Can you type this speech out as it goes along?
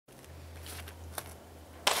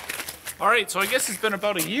Alright, so I guess it's been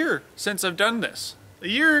about a year since I've done this. A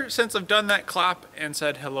year since I've done that clap and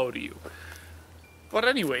said hello to you. But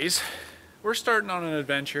anyways, we're starting on an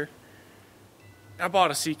adventure. I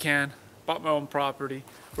bought a Seacan, bought my own property.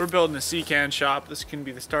 We're building a Seacan shop. This can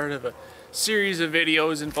be the start of a series of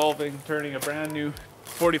videos involving turning a brand new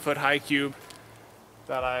 40-foot high cube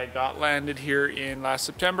that I got landed here in last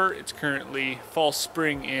September. It's currently fall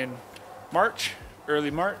spring in March,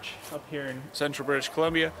 early March, up here in central British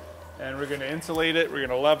Columbia. And we're gonna insulate it, we're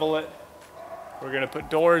gonna level it, we're gonna put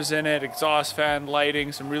doors in it, exhaust fan,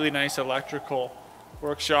 lighting, some really nice electrical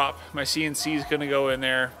workshop. My CNC is gonna go in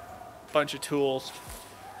there, bunch of tools,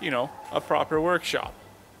 you know, a proper workshop.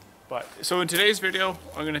 But so in today's video,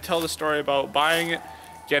 I'm gonna tell the story about buying it,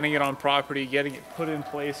 getting it on property, getting it put in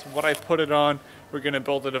place, what I put it on. We're gonna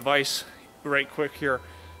build a device right quick here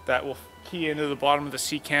that will key into the bottom of the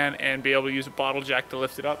Seacan and be able to use a bottle jack to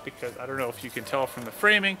lift it up, because I don't know if you can tell from the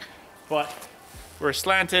framing, but we're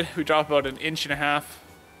slanted. We drop about 1.5 inches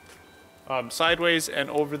sideways, and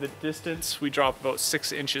over the distance we drop about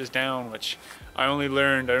 6 inches down, which I only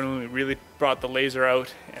really brought the laser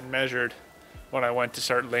out and measured when I went to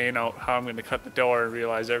start laying out how I'm going to cut the door and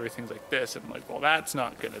realize everything's like this, and I'm like, well, that's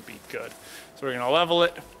not going to be good. So we're going to level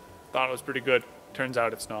it. Thought it was pretty good. Turns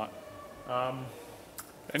out it's not.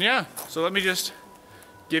 And yeah, so let me just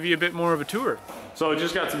give you a bit more of a tour. So I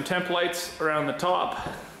just got some temp lights around the top.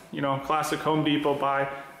 You know, classic Home Depot buy,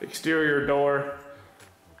 exterior door,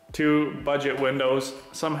 2 budget windows.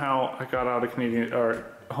 Somehow I got out of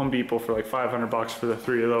Home Depot for like 500 bucks for the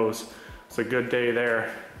 3 of those. It's a good day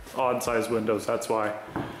there. Odd size windows, that's why.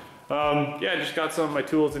 Yeah, just got some of my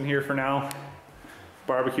tools in here for now.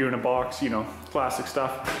 Barbecue in a box, you know, classic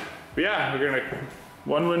stuff. But yeah, we're gonna,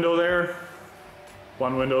 1 window there,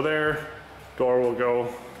 1 window there. Door will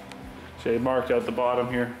go, say marked out the bottom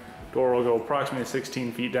here. Door will go approximately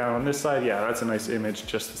 16 feet down on this side. Yeah, that's a nice image,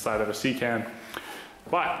 just the side of a Seacan.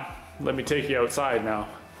 But let me take you outside now.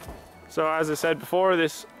 So as I said before,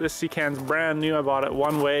 this Seacan's brand new. I bought it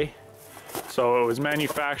one way. So it was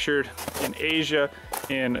manufactured in Asia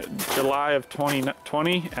in July of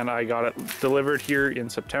 2020, and I got it delivered here in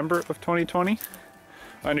September of 2020.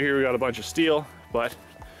 Under here we got a bunch of steel, but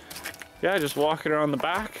yeah, just walking around the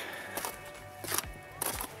back.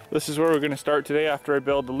 This is where we're gonna start today after I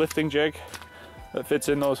build the lifting jig that fits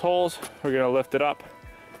in those holes. We're gonna lift it up,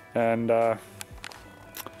 and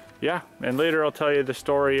yeah, and later I'll tell you the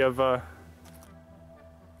story of all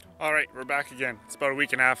right, we're back again. It's about 1.5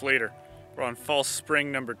 weeks later. We're on false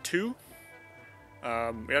spring number 2.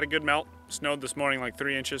 We had a good melt. Snowed this morning like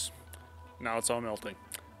 3 inches. Now it's all melting.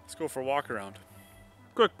 Let's go for a walk around.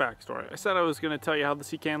 Quick backstory. I said I was gonna tell you how the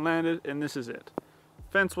Seacan landed, and this is it.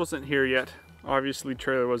 Fence wasn't here yet. Obviously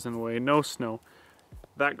trailer was in the way, no snow.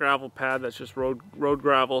 That gravel pad, that's just road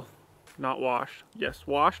gravel, not washed. Yes,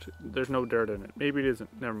 washed, there's no dirt in it. Maybe it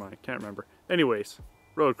isn't, never mind, can't remember. Anyways,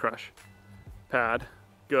 road crush. Pad,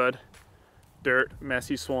 good. Dirt,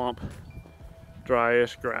 messy swamp,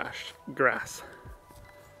 dryish grass.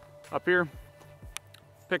 Up here,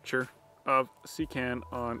 picture of Seacan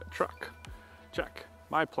on truck. Check,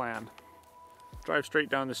 my plan. Drive straight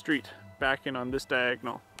down the street, back in on this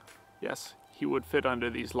diagonal. Yes, he would fit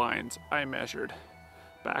under these lines I measured.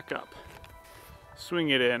 Back up, swing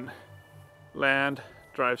it in, land,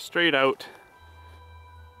 drive straight out,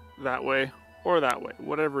 that way or that way,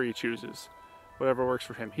 whatever he chooses, whatever works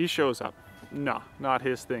for him. He shows up. No, not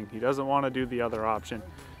his thing. He doesn't want to do the other option.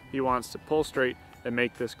 He wants to pull straight and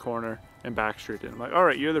make this corner and back straight in. I'm like, all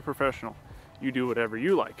right, you're the professional. You do whatever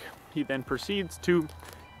you like. He then proceeds to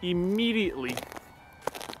immediately,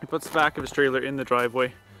 he puts the back of his trailer in the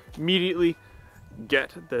driveway, immediately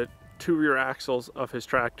get the 2 rear axles of his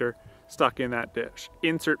tractor stuck in that ditch.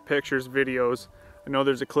 Insert pictures, videos. I know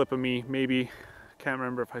there's a clip of me, maybe, can't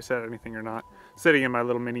remember if I said anything or not, sitting in my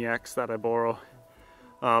little Mini X that I borrow.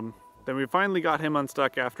 Then we finally got him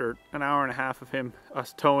unstuck after 1.5 hours of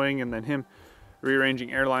us towing, and then him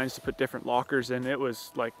rearranging airlines to put different lockers in. It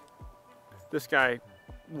was like, this guy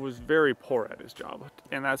was very poor at his job,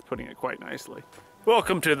 and that's putting it quite nicely.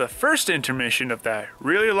 Welcome to the first intermission of that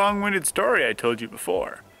really long-winded story I told you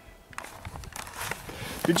before.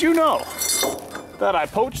 Did you know that I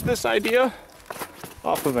poached this idea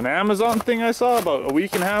off of an Amazon thing I saw about 1.5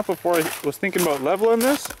 weeks before I was thinking about leveling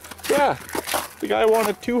this? Yeah, the guy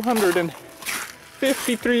wanted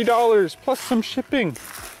 $253 plus some shipping,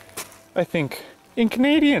 I think, in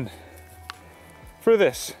Canadian for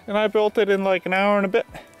this. And I built it in like 1 hour and a bit.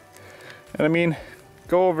 And I mean,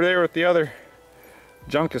 go over there with the other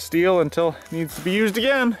junk of steel until it needs to be used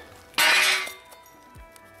again.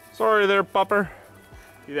 Sorry there, pupper.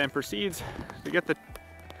 He then proceeds to get the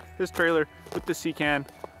his trailer with the Seacan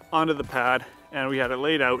onto the pad, and we had it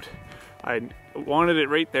laid out. I wanted it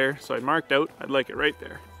right there, so I marked out I'd like it right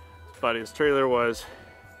there. But his trailer was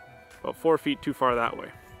about 4 feet too far that way.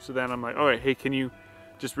 So then I'm like, all right, hey, can you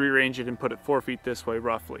just rearrange it and put it 4 feet this way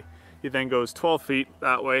roughly? He then goes 12 feet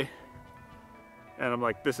that way, and I'm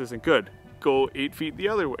like, this isn't good. Go 8 feet the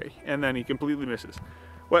other way, and then he completely misses.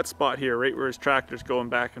 Wet spot here, right where his tractor's going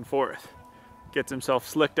back and forth. Gets himself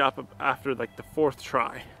slicked up after like the 4th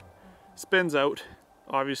try. Spins out.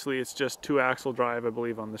 Obviously it's just 2-axle drive, I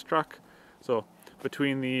believe, on this truck. So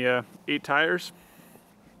between the 8 tires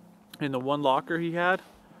and the 1 locker he had,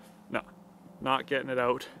 no, not getting it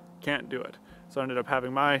out, can't do it. So I ended up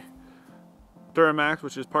having my Duramax,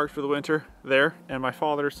 which is parked for the winter, there, and my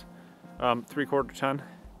father's 3/4 ton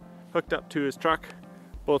hooked up to his truck,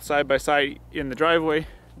 both side by side in the driveway.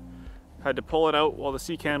 Had to pull it out while the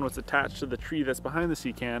Seacan was attached to the tree that's behind the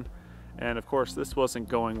Seacan, and of course this wasn't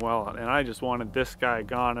going well, and I just wanted this guy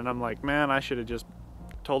gone, and I'm like, man, I should have just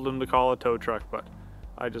told him to call a tow truck, but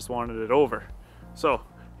I just wanted it over. So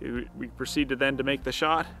we proceeded then to make the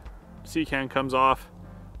shot. Seacan comes off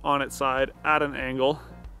on its side at an angle.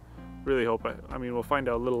 Really hope I mean, we'll find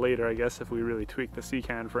out a little later, I guess, if we really tweak the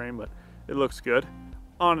Seacan frame, but it looks good.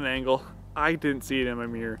 On an angle. I didn't see it in my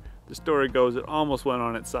mirror. The story goes it almost went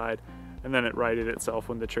on its side, and then it righted itself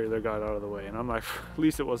when the trailer got out of the way. And I'm like, at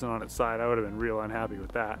least it wasn't on its side. I would have been real unhappy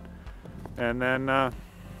with that. And then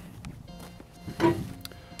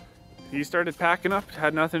he started packing up.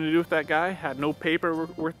 Had nothing to do with that guy. Had no paper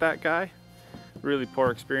with that guy. Really poor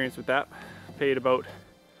experience with that. Paid about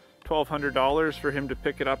 $1,200 for him to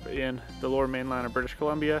pick it up in the lower mainland of British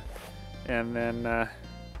Columbia, and then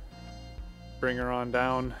bring her on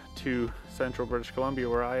down to central British Columbia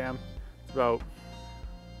where I am. It's about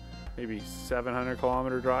maybe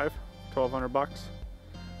 700-kilometer drive, 1,200 bucks.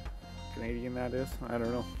 Canadian that is, I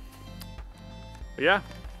don't know. But yeah,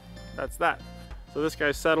 that's that. So this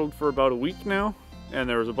guy's settled for about a week now, and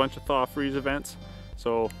there was a bunch of thaw-freeze events.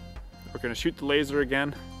 So we're gonna shoot the laser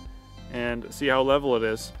again and see how level it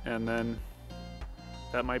is, and then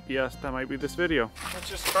that might be us, that might be this video. Let's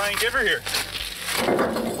just try and get her here.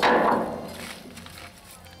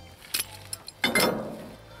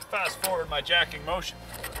 Fast forward my jacking motion.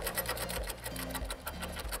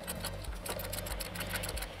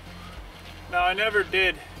 Now I never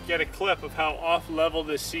did get a clip of how off level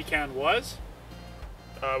this Seacan was.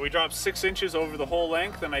 We dropped 6 inches over the whole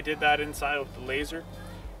length, and I did that inside with the laser.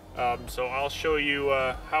 So I'll show you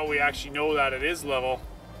how we actually know that it is level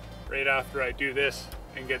right after I do this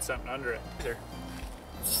and get something under it. There.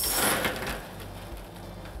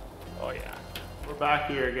 Oh yeah. We're back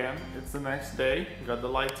here again. It's the next day. We got the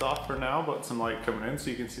lights off for now, but some light coming in so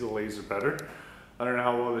you can see the laser better. I don't know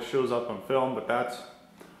how well this shows up on film, but that's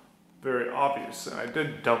very obvious. And I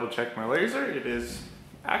did double check my laser. It is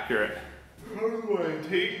accurate. How do I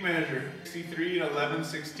tape measure? 63 and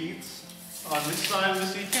 11/16 on this side of the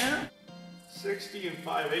Seacan. 60 and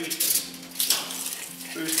 5/8.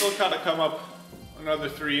 So we still gotta come up another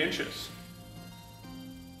 3 inches.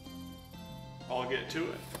 I'll get to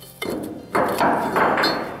it.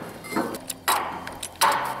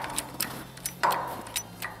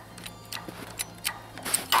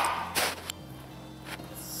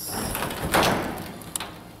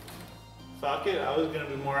 Fuck it, I was gonna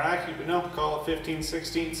be more accurate, but no, call it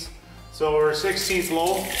 15/16. So we're 1/16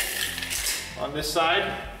 low on this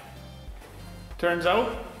side, turns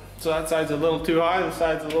out. So that side's a little too high, this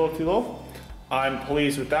side's a little too low. I'm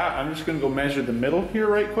pleased with that. I'm just gonna go measure the middle here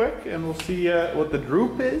right quick, and we'll see what the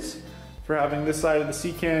droop is for having this side of the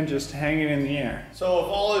Seacan just hanging in the air. So if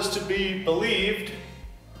all is to be believed,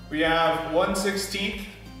 we have 1/16,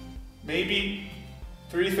 maybe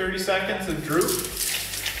 3/32 of droop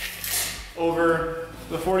over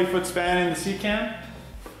the 40-foot span in the Seacan.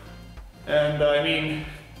 And I mean,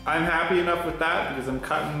 I'm happy enough with that because I'm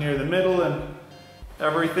cutting near the middle and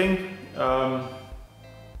everything.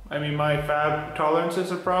 I mean, my fab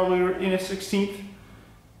tolerances are probably in a 1/16,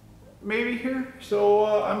 maybe here. So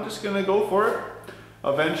I'm just gonna go for it.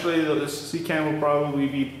 Eventually, this Seacan will probably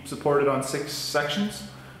be supported on 6 sections.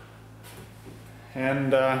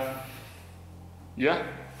 And yeah.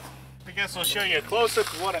 I guess I'll show you a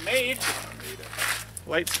close-up of what I made.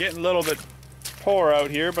 Light's getting a little bit poor out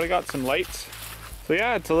here, but I got some lights. So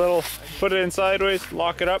yeah, it's a little, put it in sideways,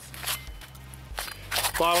 lock it up.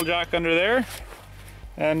 Throttle jack under there.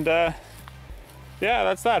 And yeah,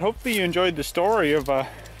 that's that. Hopefully you enjoyed the story of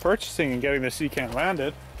purchasing and getting the Seacan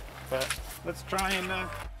landed. But let's try and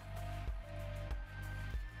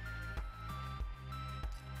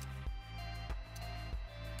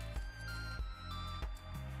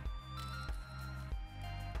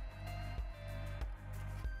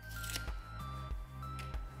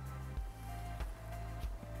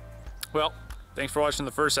Well, thanks for watching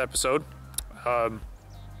the first episode.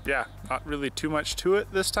 Yeah, not really too much to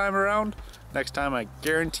it this time around. Next time I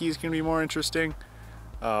guarantee is gonna be more interesting.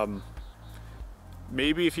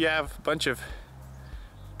 Maybe if you have a bunch of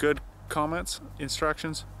good comments,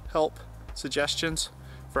 instructions, help, suggestions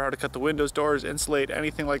for how to cut the windows, doors, insulate,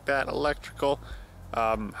 anything like that, electrical,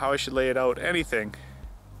 how I should lay it out, anything,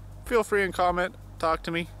 feel free and comment, talk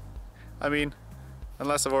to me. I mean,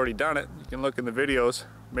 unless I've already done it, you can look in the videos.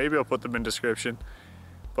 Maybe I'll put them in description,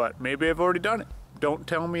 but maybe I've already done it. Don't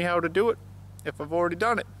tell me how to do it if I've already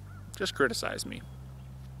done it. Just criticize me.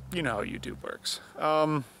 You know how YouTube works.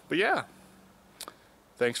 But yeah,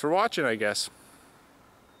 thanks for watching, I guess.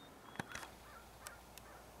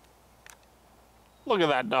 Look at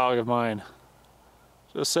that dog of mine.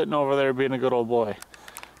 Just sitting over there being a good old boy.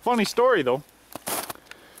 Funny story though.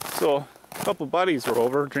 So, a couple buddies were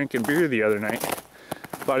over drinking beer the other night.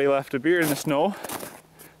 Buddy left a beer in the snow,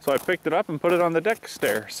 so I picked it up and put it on the deck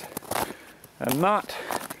stairs. And not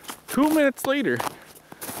 2 minutes later,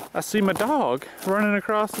 I see my dog running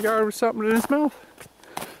across the yard with something in his mouth.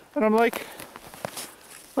 And I'm like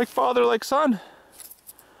father, like son.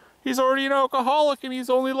 He's already an alcoholic and he's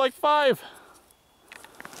only like 5.